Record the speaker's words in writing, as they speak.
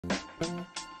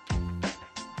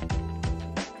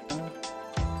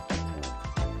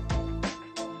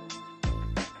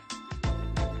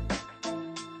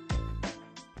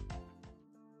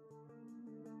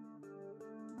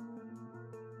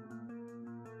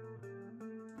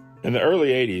In the early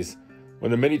 80s,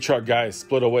 when the mini truck guys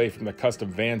split away from the custom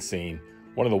van scene,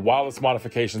 one of the wildest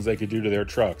modifications they could do to their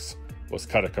trucks was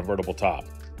cut a convertible top.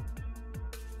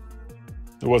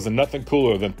 There wasn't nothing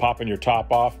cooler than popping your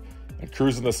top off and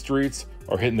cruising the streets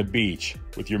or hitting the beach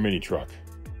with your mini truck.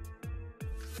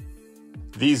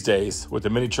 These days, with the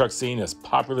mini truck scene as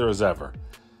popular as ever,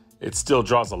 it still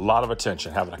draws a lot of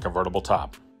attention having a convertible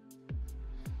top.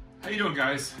 How you doing,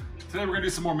 guys? Today we're gonna do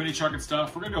some more mini trucking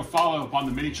stuff. We're gonna do a follow-up on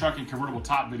the mini trucking convertible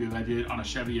top video that I did on a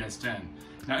Chevy S10.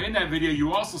 Now in that video,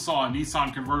 you also saw a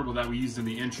Nissan convertible that we used in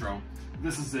the intro.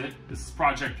 This is it. This is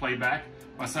Project Playback,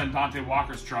 my son Dante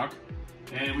Walker's truck.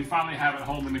 And we finally have it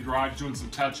home in the garage doing some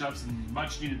touch-ups and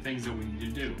much needed things that we need to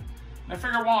do. And I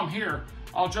figure while I'm here,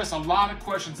 I'll address a lot of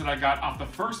questions that I got off the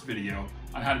first video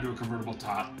on how to do a convertible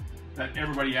top that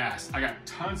everybody asked. I got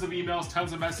tons of emails,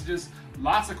 tons of messages,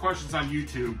 lots of questions on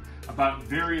YouTube about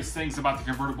various things about the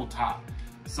convertible top.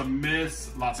 Some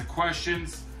myths, lots of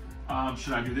questions.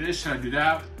 Should I do this? Should I do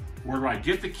that? Where do I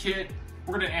get the kit?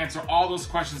 We're gonna answer all those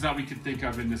questions that we can think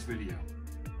of in this video.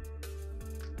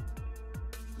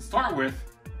 To start with,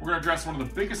 we're gonna address one of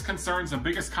the biggest concerns and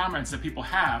biggest comments that people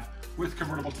have with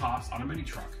convertible tops on a mini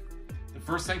truck. The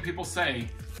first thing people say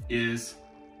is,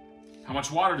 how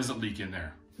much water does it leak in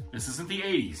there? This isn't the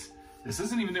 80s. This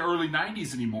isn't even the early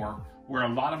 90s anymore, where a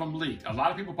lot of them leaked. A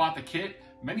lot of people bought the kit.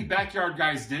 Many backyard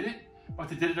guys did it, but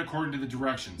they did it according to the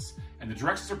directions. And the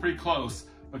directions are pretty close,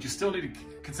 but you still need to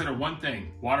consider one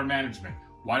thing, water management.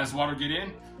 Why does water get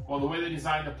in? Well, the way they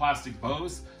designed the plastic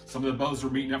bows, some of the bows were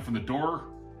meeting up from the door,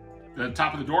 the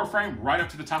top of the door frame, right up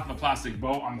to the top of the plastic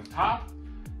bow on the top,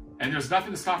 and there's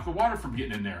nothing to stop the water from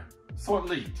getting in there. So it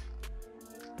leaked.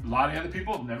 A lot of other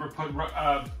people never put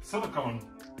silicone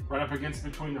right up against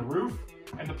between the roof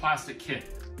and the plastic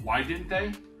kit. Why didn't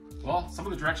they? Well, some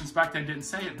of the directions back then didn't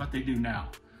say it, but they do now.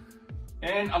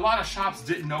 And a lot of shops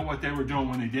didn't know what they were doing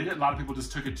when they did it. A lot of people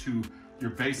just took it to your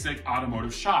basic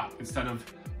automotive shop instead of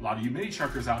a lot of you mini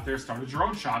truckers out there started your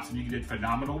own shops and you did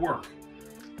phenomenal work.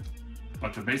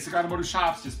 But the basic automotive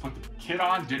shops just put the kit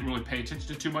on, didn't really pay attention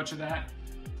to too much of that.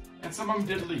 And some of them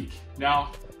did leak.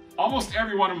 Now, almost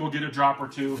every one of them will get a drop or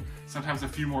two, sometimes a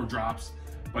few more drops,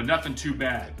 but nothing too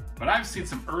bad. But I've seen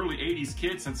some early 80s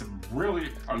kits and some really,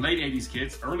 or late 80s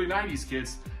kits, early 90s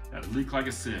kits that leak like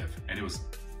a sieve, and it was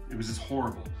just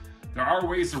horrible. There are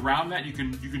ways around that. You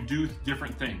can do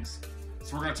different things.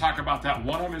 So we're gonna talk about that.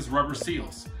 One of them is rubber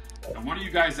seals. And one of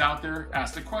you guys out there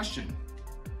asked a question.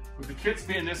 With the kits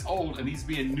being this old and these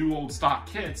being new old stock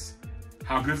kits,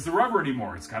 how good is the rubber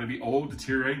anymore? It's gotta be old,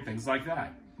 deteriorating, things like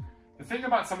that. The thing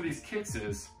about some of these kits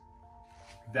is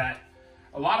that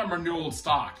a lot of them are new old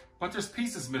stock, but there's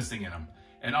pieces missing in them.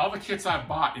 And all the kits I've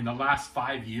bought in the last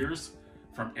 5 years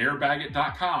from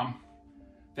airbagit.com,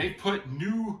 they put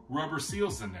new rubber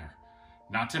seals in there.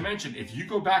 Not to mention, if you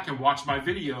go back and watch my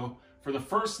video for the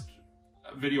first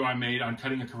video I made on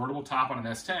cutting a convertible top on an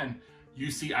S10, you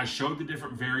see I showed the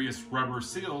different various rubber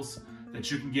seals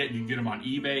that you can get. You can get them on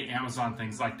eBay, Amazon,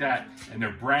 things like that. And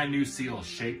they're brand new seals,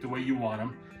 shaped the way you want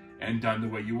them and done the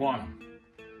way you want them.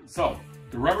 So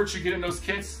the rubber that you get in those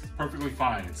kits, perfectly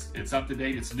fine. It's up to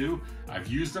date, it's new. I've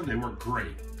used them, they work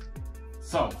great.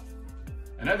 So,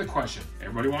 another question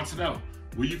everybody wants to know,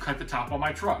 will you cut the top on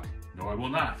my truck? No, I will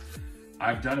not.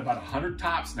 I've done about 100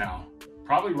 tops now,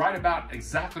 probably right about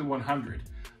exactly 100.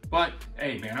 But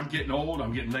hey man, I'm getting old,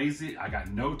 I'm getting lazy, I got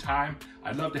no time.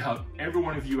 I'd love to help every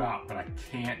one of you out, but I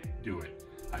can't do it.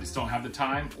 I just don't have the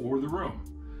time or the room.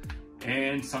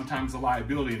 And sometimes the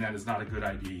liability in that is not a good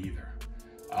idea either.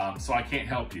 So I can't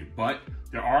help you, but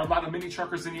there are a lot of mini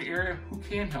truckers in your area who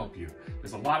can help you.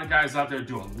 There's a lot of guys out there who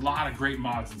do a lot of great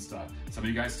mods and stuff. Some of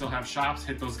you guys still have shops,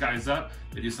 hit those guys up.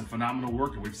 They do some phenomenal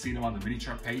work, and we've seen them on the mini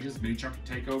truck pages, Mini Truckin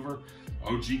Takeover,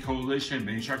 OG Coalition,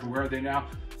 Mini Trucker, where are they now?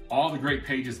 All the great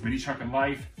pages, Mini Truckin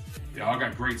Life. They all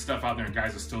got great stuff out there, and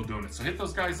guys are still doing it. So hit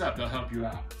those guys up, they'll help you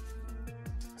out.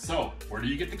 So where do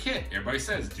you get the kit? Everybody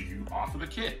says, do you offer the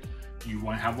kit? Do you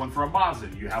want to have one for a Mazda?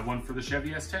 Do you have one for the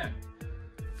Chevy S10?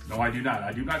 No, I do not.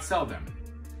 I do not sell them.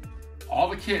 All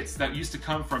the kits that used to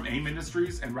come from AIM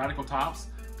Industries and Radical Tops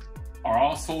are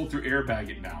all sold through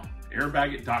Airbagit now,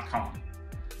 airbagit.com.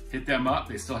 Hit them up,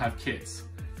 they still have kits.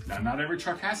 Now, not every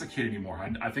truck has a kit anymore.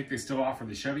 I think they still offer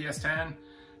the Chevy S10,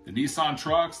 the Nissan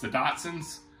trucks, the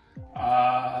Datsuns,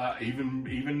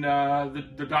 even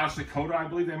the Dodge Dakota, I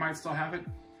believe they might still have it.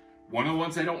 One of the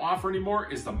ones they don't offer anymore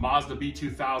is the Mazda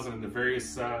B2000 and the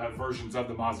various versions of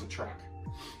the Mazda truck.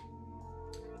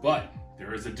 But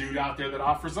there is a dude out there that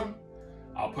offers them.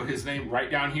 I'll put his name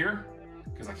right down here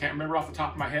because I can't remember off the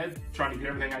top of my head, trying to get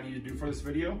everything I need to do for this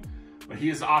video. But he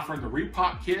is offering the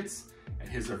repop kits, and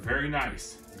his are very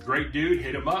nice. Great dude,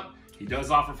 hit him up. He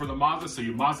does offer for the Mazda, so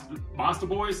you Mazda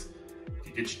boys,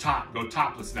 get your top, go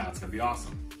topless now. It's gonna be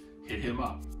awesome. Hit him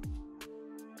up.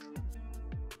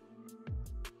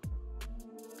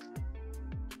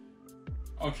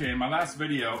 Okay, in my last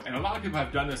video, and a lot of people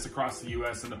have done this across the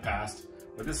US in the past,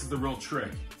 but this is the real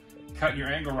trick. Cutting your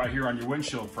angle right here on your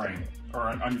windshield frame, or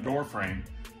on your door frame,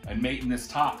 and mating this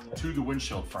top to the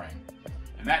windshield frame.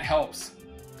 And that helps.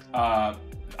 I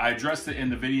addressed it in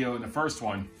the video in the first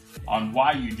one on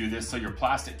why you do this, so your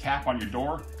plastic cap on your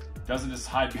door doesn't just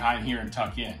hide behind here and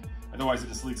tuck in. Otherwise it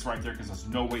just leaks right there because there's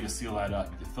no way to seal that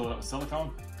up. If you fill it up with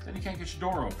silicone, then you can't get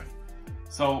your door open.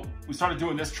 So we started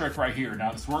doing this trick right here.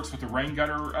 Now this works with the rain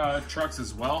gutter trucks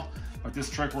as well, but this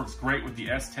trick works great with the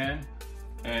S10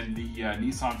 and the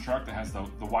Nissan truck that has the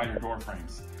wider door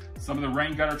frames. Some of the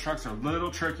rain gutter trucks are a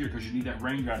little trickier because you need that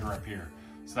rain gutter up here.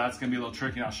 So that's gonna be a little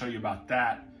tricky, and I'll show you about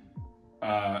that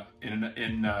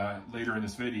later in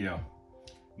this video.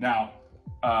 Now,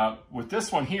 with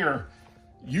this one here,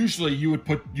 usually you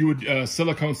would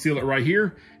silicone seal it right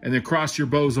here and then cross your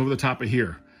bows over the top of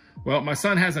here. Well, my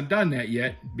son hasn't done that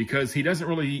yet because he doesn't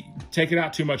really take it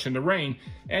out too much in the rain,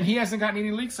 and he hasn't gotten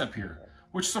any leaks up here,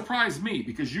 which surprised me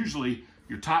because usually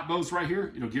your top bows right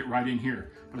here, it'll get right in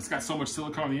here, but it's got so much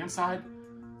silicone on the inside,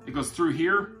 it goes through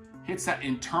here, hits that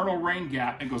internal rain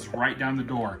gap, and goes right down the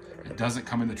door. It doesn't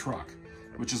come in the truck,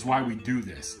 which is why we do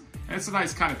this. And it's a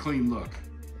nice kind of clean look.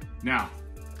 Now,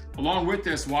 along with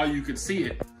this, while you could see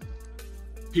it,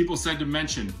 people said to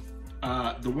mention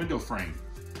the window frame.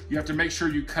 You have to make sure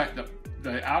you cut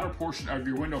the outer portion of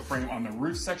your window frame on the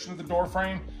roof section of the door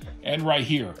frame and right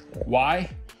here. Why?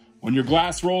 When your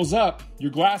glass rolls up,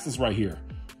 your glass is right here.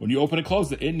 When you open and close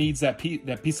it, it needs that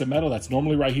piece of metal that's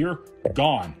normally right here,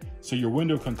 gone. So your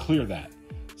window can clear that.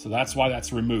 So that's why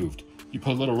that's removed. You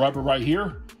put a little rubber right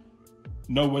here,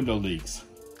 no window leaks.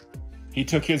 He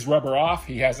took his rubber off.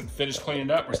 He hasn't finished cleaning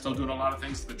it up. We're still doing a lot of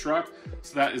things to the truck,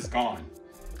 so that is gone.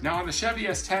 Now on the Chevy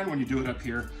S10, when you do it up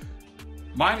here,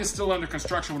 mine is still under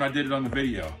construction when I did it on the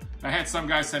video. I had some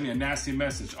guy send me a nasty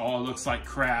message. Oh, it looks like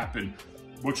crap, and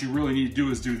what you really need to do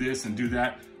is do this and do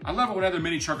that. I love it when other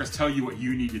mini truckers tell you what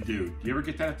you need to do. Do you ever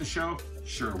get that at the show?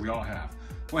 Sure, we all have.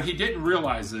 What he didn't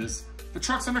realize is the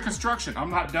truck's under construction. I'm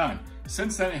not done.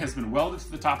 Since then, it has been welded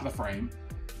to the top of the frame,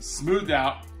 smoothed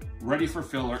out, ready for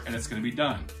filler, and it's gonna be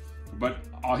done. But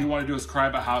all he wanted to do is cry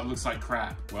about how it looks like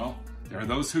crap. Well, there are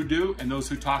those who do and those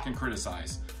who talk and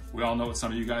criticize. We all know what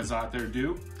some of you guys out there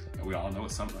do, and we all know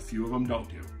what a few of them don't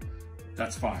do.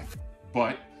 That's fine.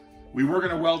 But we were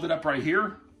gonna weld it up right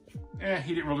here.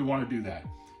 He didn't really want to do that.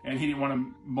 And he didn't want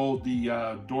to mold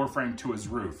the door frame to his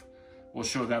roof. We'll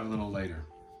show that a little later.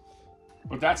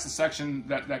 But that's the section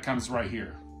that comes right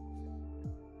here.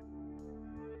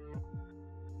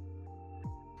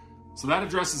 So that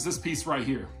addresses this piece right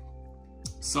here.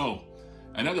 So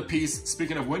another piece,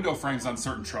 speaking of window frames on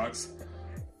certain trucks,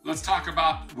 let's talk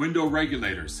about window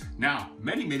regulators. Now,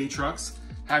 many mini trucks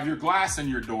have your glass in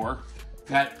your door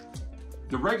that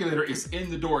the regulator is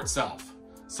in the door itself.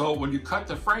 So when you cut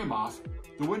the frame off,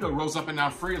 the window rolls up and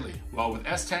down freely. Well, with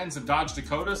S10s and Dodge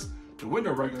Dakotas, the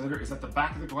window regulator is at the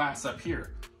back of the glass up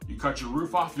here. You cut your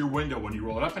roof off, your window, when you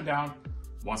roll it up and down,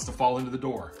 wants to fall into the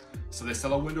door. So they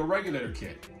sell a window regulator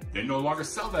kit. They no longer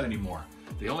sell that anymore.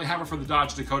 They only have it for the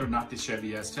Dodge Dakota, not the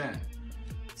Chevy S10.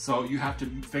 So you have to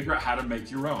figure out how to make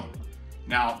your own.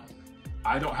 Now,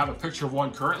 I don't have a picture of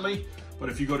one currently, but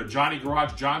if you go to Johnny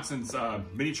Garage Johnson's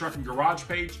Minitruckin Garage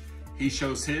page, he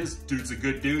shows his. Dude's a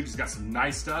good dude. He's got some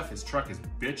nice stuff. His truck is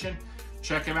bitchin'.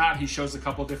 Check him out. He shows a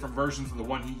couple different versions of the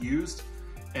one he used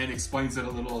and explains it a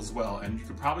little as well. And you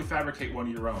could probably fabricate one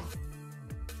of your own.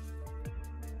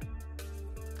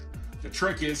 The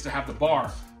trick is to have the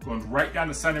bar going right down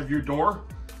the center of your door.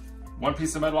 One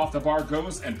piece of metal off the bar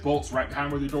goes and bolts right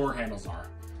behind where the door handles are.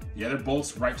 The other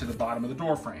bolts right to the bottom of the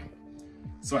door frame.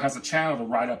 So it has a channel to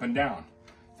ride up and down.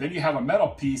 Then you have a metal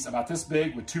piece about this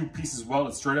big with two pieces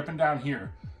welded straight up and down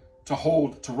here to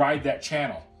ride that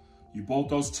channel. You bolt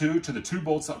those two to the two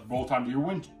bolts that bolt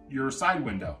onto your side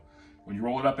window. When you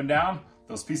roll it up and down,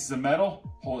 those pieces of metal,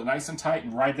 hold it nice and tight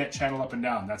and ride that channel up and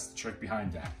down. That's the trick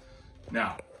behind that.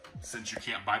 Now, since you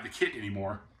can't buy the kit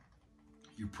anymore,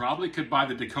 you probably could buy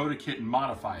the Dakota kit and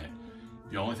modify it.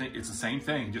 The only thing, it's the same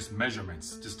thing, just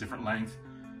measurements, just different length,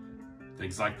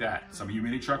 things like that. Some of you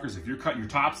mini truckers, if you're cutting your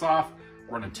tops off,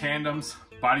 running tandems,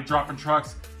 body dropping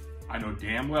trucks, I know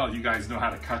damn well you guys know how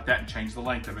to cut that and change the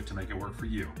length of it to make it work for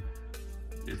you.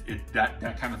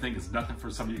 That kind of thing is nothing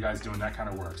for some of you guys doing that kind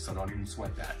of work, so don't even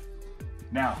sweat that.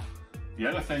 Now, the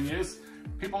other thing is,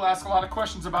 people ask a lot of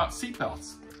questions about seat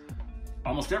belts.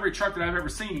 Almost every truck that I've ever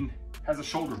seen has a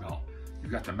shoulder belt.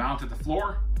 You've got the mount at the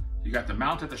floor, you got the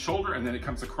mount at the shoulder, and then it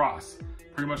comes across.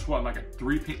 Pretty much what, like a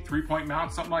three-point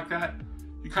mount, something like that?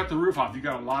 You cut the roof off, you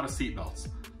got a lot of seat belts.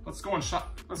 Let's go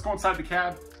inside the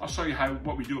cab. I'll show you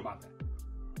what we do about that.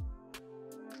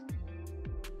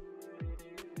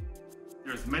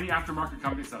 There's many aftermarket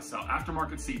companies that sell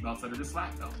aftermarket seat belts that are just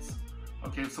lap belts.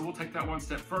 Okay, so we'll take that one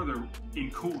step further in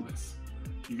coolness.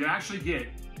 You can actually get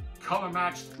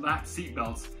color-matched lap seat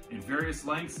belts in various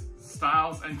lengths,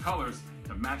 styles, and colors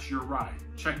to match your ride.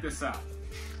 Check this out.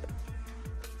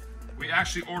 We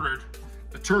actually ordered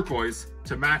the turquoise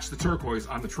to match the turquoise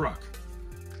on the truck.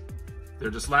 They're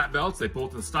just lap belts. They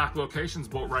bolt in the stock locations,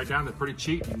 bolt right down. They're pretty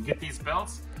cheap. You can get these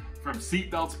belts from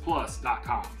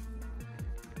seatbeltsplus.com.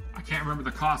 I can't remember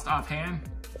the cost offhand,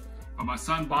 but my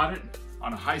son bought it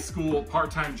on a high school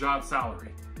part-time job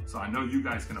salary. So I know you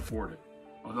guys can afford it.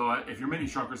 Although if you're mini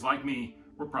truckers like me,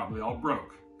 we're probably all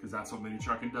broke, because that's what mini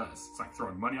trucking does. It's like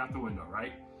throwing money out the window,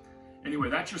 right? Anyway,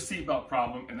 that's your seatbelt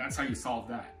problem, and that's how you solve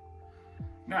that.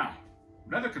 Now,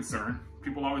 another concern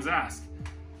people always ask,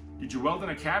 did you weld in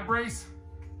a cab brace?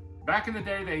 Back in the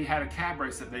day, they had a cab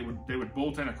brace that they would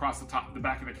bolt in across the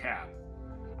back of the cab.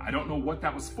 I don't know what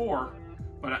that was for,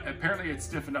 but apparently it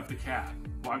stiffened up the cab.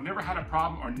 Well, I've never had a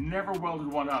problem or never welded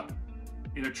one up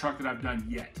in a truck that I've done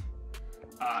yet.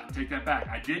 Take that back.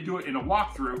 I did do it in a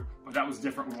walkthrough, but that was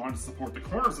different. We wanted to support the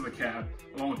corners of the cab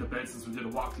along with the bed since we did a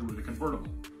walkthrough with the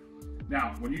convertible.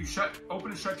 Now, when you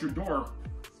open and shut your door,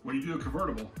 when you do a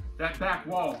convertible, that back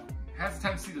wall has a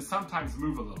tendency to sometimes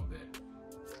move a little bit.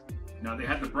 Now, they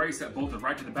had the brace that bolted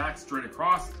right to the back, straight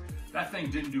across. That thing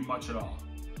didn't do much at all.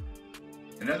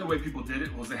 Another way people did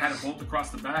it was they had it bolt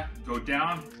across the back, go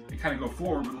down, and kind of go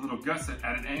forward with a little gusset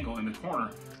at an angle in the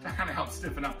corner. That kind of helps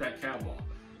stiffen up that cab wall.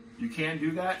 You can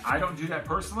do that. I don't do that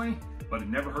personally, but it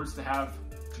never hurts to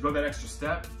go that extra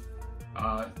step.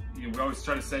 We always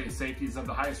try to say safety is of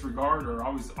the highest regard, or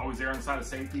always err on the side of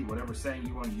safety, whatever saying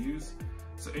you want to use.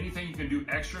 So anything you can do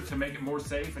extra to make it more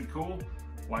safe and cool,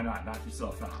 why not? Knock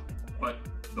yourself out. But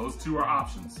those two are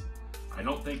options. I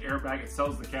don't think Airbag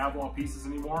sells the cab wall pieces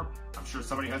anymore. I'm sure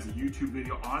somebody has a YouTube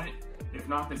video on it. If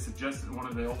not, they suggested in one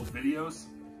of the old videos.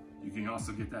 You can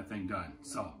also get that thing done.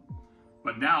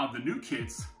 But now the new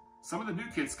kits, some of the new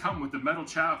kits come with the metal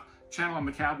channel on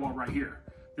the cab wall right here.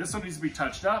 This one needs to be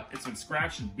touched up. It's been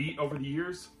scratched and beat over the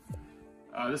years.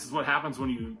 This is what happens when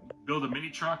you build a mini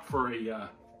truck for a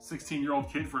 16-year-old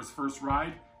kid for his first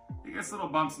ride. It gets little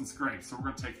bumps and scrapes, so we're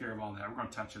gonna take care of all that. We're gonna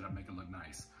touch it up, make it look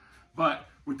nice. But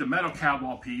with the metal cab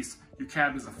wall piece, your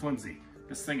cab isn't flimsy.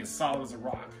 This thing is solid as a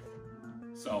rock.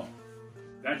 So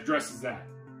that addresses that.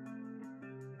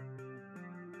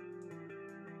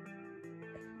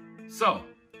 So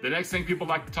the next thing people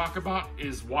like to talk about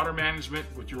is water management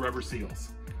with your rubber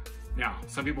seals. Now,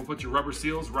 some people put your rubber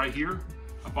seals right here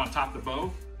up on top of the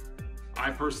bow.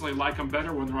 I personally like them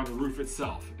better when they're on the roof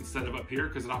itself instead of up here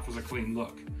because it offers a clean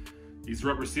look. These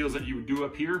rubber seals that you would do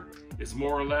up here is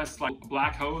more or less like a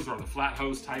black hose or the flat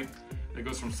hose type that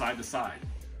goes from side to side.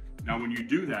 Now when you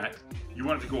do that, you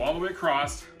want it to go all the way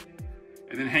across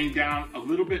and then hang down a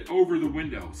little bit over the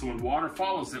window. So when water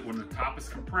follows it, when the top is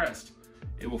compressed,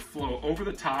 it will flow over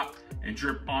the top and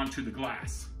drip onto the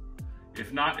glass.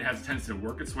 If not, it has a tendency to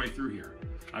work its way through here.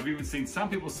 I've even seen some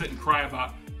people sit and cry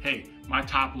about, hey, my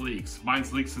top leaks.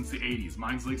 Mine's leaked since the 80s.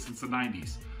 Mine's leaked since the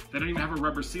 90s. They don't even have a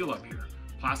rubber seal up here.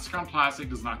 Plastic on plastic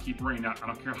does not keep rain out. I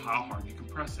don't care how hard you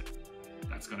compress it.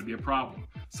 That's gonna be a problem.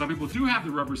 Some people do have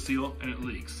the rubber seal and it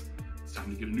leaks. It's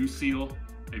time to get a new seal,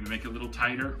 maybe make it a little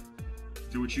tighter.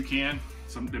 Do what you can.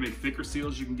 They make thicker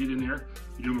seals you can get in there.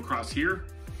 You do them across here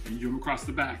and you do them across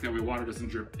the back. That way water doesn't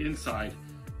drip inside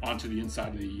onto the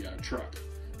inside of the truck.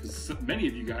 Because many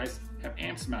of you guys have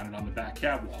amps mounted on the back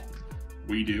cab wall.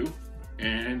 We do.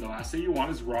 And the last thing you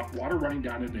want is water running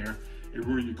down in there and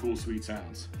ruin your cool, sweet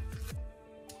sounds.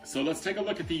 So let's take a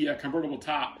look at the convertible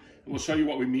top, and we'll show you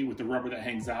what we mean with the rubber that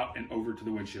hangs out and over to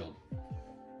the windshield.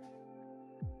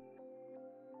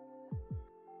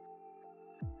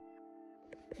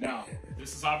 Now,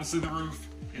 this is obviously the roof.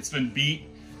 It's been beat.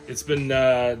 It's been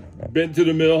bent to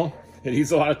the mill. It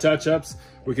needs a lot of touch-ups.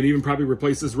 We could even probably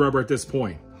replace this rubber at this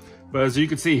point. But as you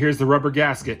can see, here's the rubber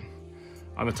gasket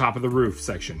on the top of the roof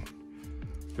section.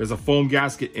 There's a foam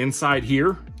gasket inside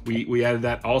here. We added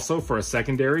that also for a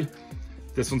secondary.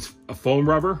 This one's a foam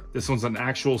rubber. This one's an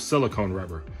actual silicone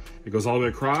rubber. It goes all the way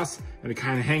across and it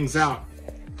kind of hangs out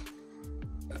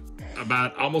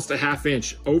about almost a ½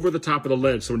 inch over the top of the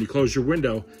ledge. So when you close your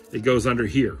window, it goes under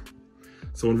here.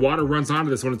 So when water runs onto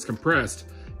this, when it's compressed,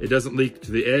 it doesn't leak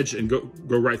to the edge and go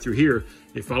right through here.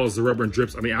 It follows the rubber and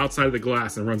drips on the outside of the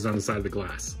glass and runs down the side of the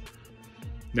glass.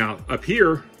 Now up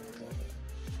here,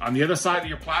 on the other side of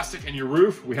your plastic and your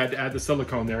roof, we had to add the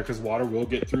silicone there because water will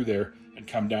get through there and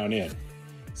come down in.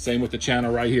 Same with the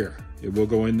channel right here. It will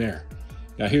go in there.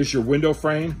 Now here's your window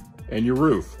frame and your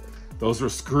roof. Those are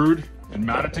screwed and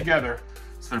mounted together,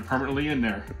 so they're permanently in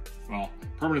there. Well,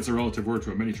 permanent's a relative word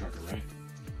to a mini trucker, right?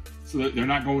 So they're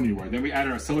not going anywhere. Then we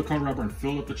added our silicone rubber and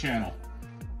filled up the channel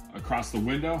across the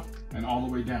window and all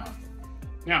the way down.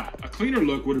 Now, a cleaner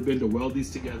look would have been to weld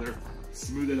these together,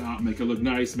 smooth it out, make it look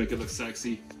nice, make it look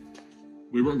sexy.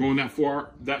 We weren't going that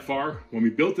far. When we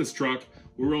built this truck,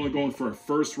 we were only going for a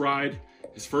first ride,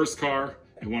 his first car,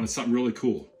 and wanted something really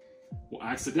cool. Well,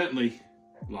 accidentally,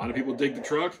 a lot of people dig the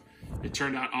truck. It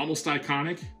turned out almost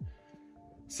iconic.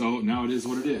 So now it is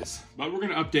what it is. But we're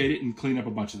gonna update it and clean up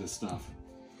a bunch of this stuff.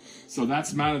 So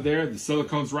that's mounted there. The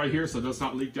silicone's right here, so it does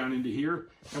not leak down into here.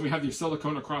 And we have your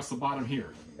silicone across the bottom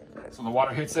here. So when the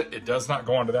water hits it, it does not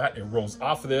go onto that. It rolls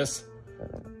off of this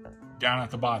down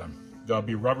at the bottom. There'll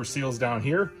be rubber seals down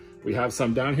here. We have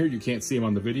some down here. You can't see them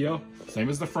on the video. Same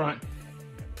as the front,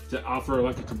 to offer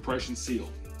like a compression seal.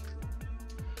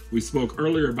 We spoke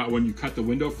earlier about when you cut the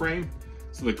window frame,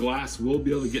 so the glass will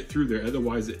be able to get through there.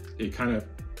 Otherwise, it kind of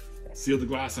sealed the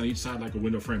glass on each side like a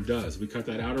window frame does. We cut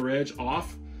that outer edge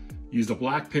off, used a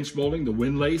black pinch molding, the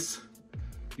wind lace.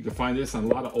 You can find this on a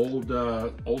lot of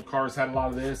old cars had a lot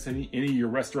of this. Any of your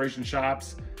restoration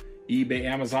shops, eBay,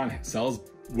 Amazon sells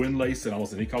wind lace in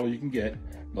almost any color you can get,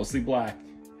 mostly black.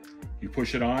 You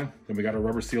push it on, then we got a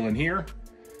rubber seal in here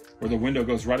where the window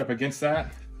goes right up against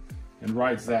that and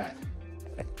rides that.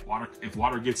 If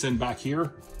water gets in back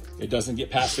here, it doesn't get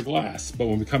past the glass. But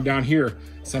when we come down here,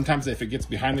 sometimes if it gets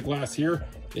behind the glass here,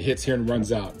 it hits here and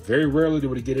runs out. Very rarely do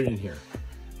we get it in here.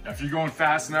 Now, if you're going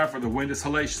fast enough or the wind is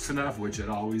hellacious enough, which it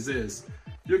always is,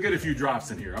 you'll get a few drops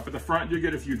in here. Up at the front, you'll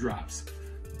get a few drops.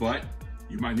 But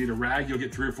you might need a rag, you'll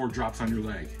get 3 or 4 drops on your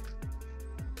leg.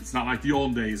 It's not like the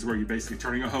old days where you're basically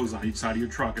turning a hose on each side of your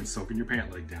truck and soaking your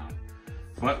pant leg down.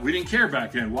 But we didn't care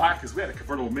back then. Why? Because we had a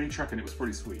convertible mini truck and it was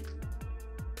pretty sweet.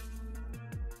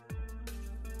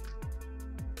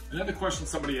 Another question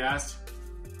somebody asked,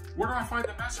 where do I find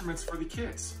the measurements for the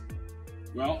kits?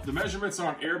 Well, the measurements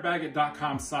are on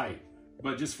airbagit.com site,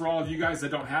 but just for all of you guys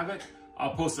that don't have it,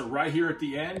 I'll post it right here at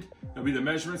the end. There'll be the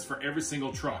measurements for every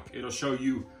single truck. It'll show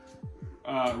you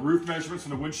roof measurements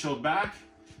from the windshield back.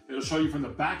 It'll show you from the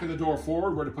back of the door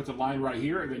forward where to put the line right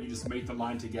here, and then you just make the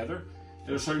line together.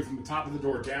 It'll show you from the top of the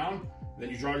door down, then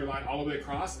you draw your line all the way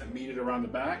across and meet it around the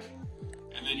back.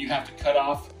 And then you have to cut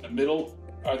off the middle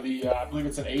of the, I believe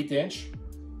it's an 1/8 inch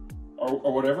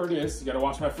or whatever it is. You gotta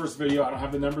watch my first video. I don't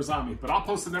have the numbers on me, but I'll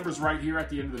post the numbers right here at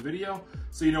the end of the video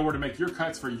so you know where to make your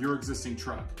cuts for your existing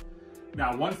truck.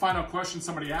 Now, one final question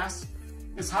somebody asked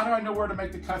is, how do I know where to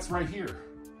make the cuts right here?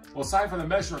 Well, aside from the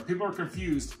measurement, people are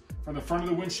confused from the front of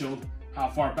the windshield, how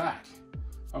far back?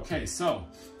 Okay, so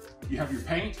you have your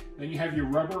paint, then you have your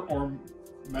rubber or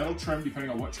metal trim,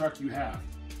 depending on what truck you have.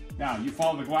 Now, you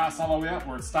follow the glass all the way up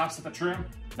where it stops at the trim,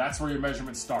 that's where your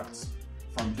measurement starts.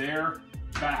 From there,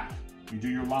 back, you do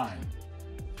your line.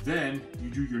 Then you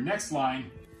do your next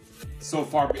line so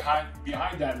far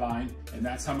behind that line, and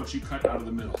that's how much you cut out of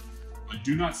the middle. But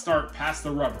do not start past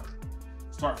the rubber.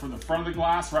 Start from the front of the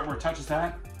glass, right where it touches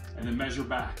that, and then measure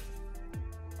back.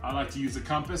 I like to use a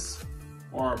compass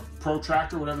or a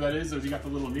protractor, whatever that is. If you got the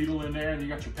little needle in there and you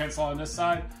got your pencil on this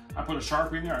side, I put a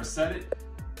Sharpie in there, I set it,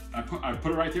 I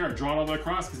put it right there, I draw it all the way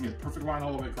across, gives me a perfect line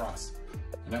all the way across.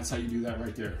 And that's how you do that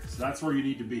right there. So that's where you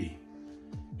need to be.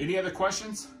 Any other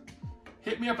questions?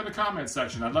 Hit me up in the comments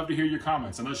section. I'd love to hear your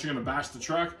comments. Unless you're gonna bash the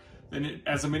truck, then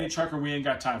as a mini trucker, we ain't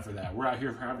got time for that. We're out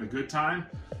here for having a good time,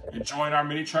 enjoying our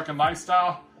mini trucking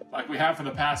lifestyle like we have for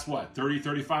the past, what, 30,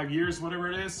 35 years,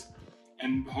 whatever it is.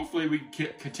 And hopefully we can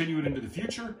continue it into the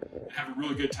future and have a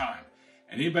really good time.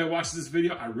 And anybody watches this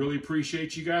video, I really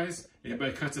appreciate you guys.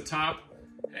 Anybody cuts a top,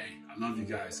 hey, I love you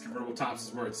guys. Convertible tops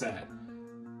is where it's at.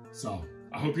 So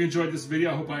I hope you enjoyed this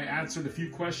video. I hope I answered a few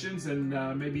questions and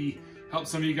maybe helped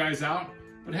some of you guys out.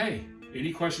 But hey,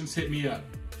 any questions, hit me up.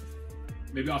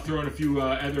 Maybe I'll throw in a few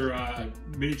other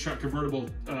mini truck convertible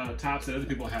tops that other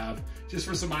people have, just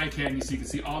for some eye candy so you can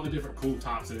see all the different cool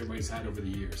tops that everybody's had over the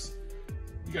years.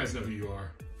 You guys know who you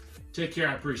are. Take care,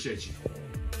 I appreciate you.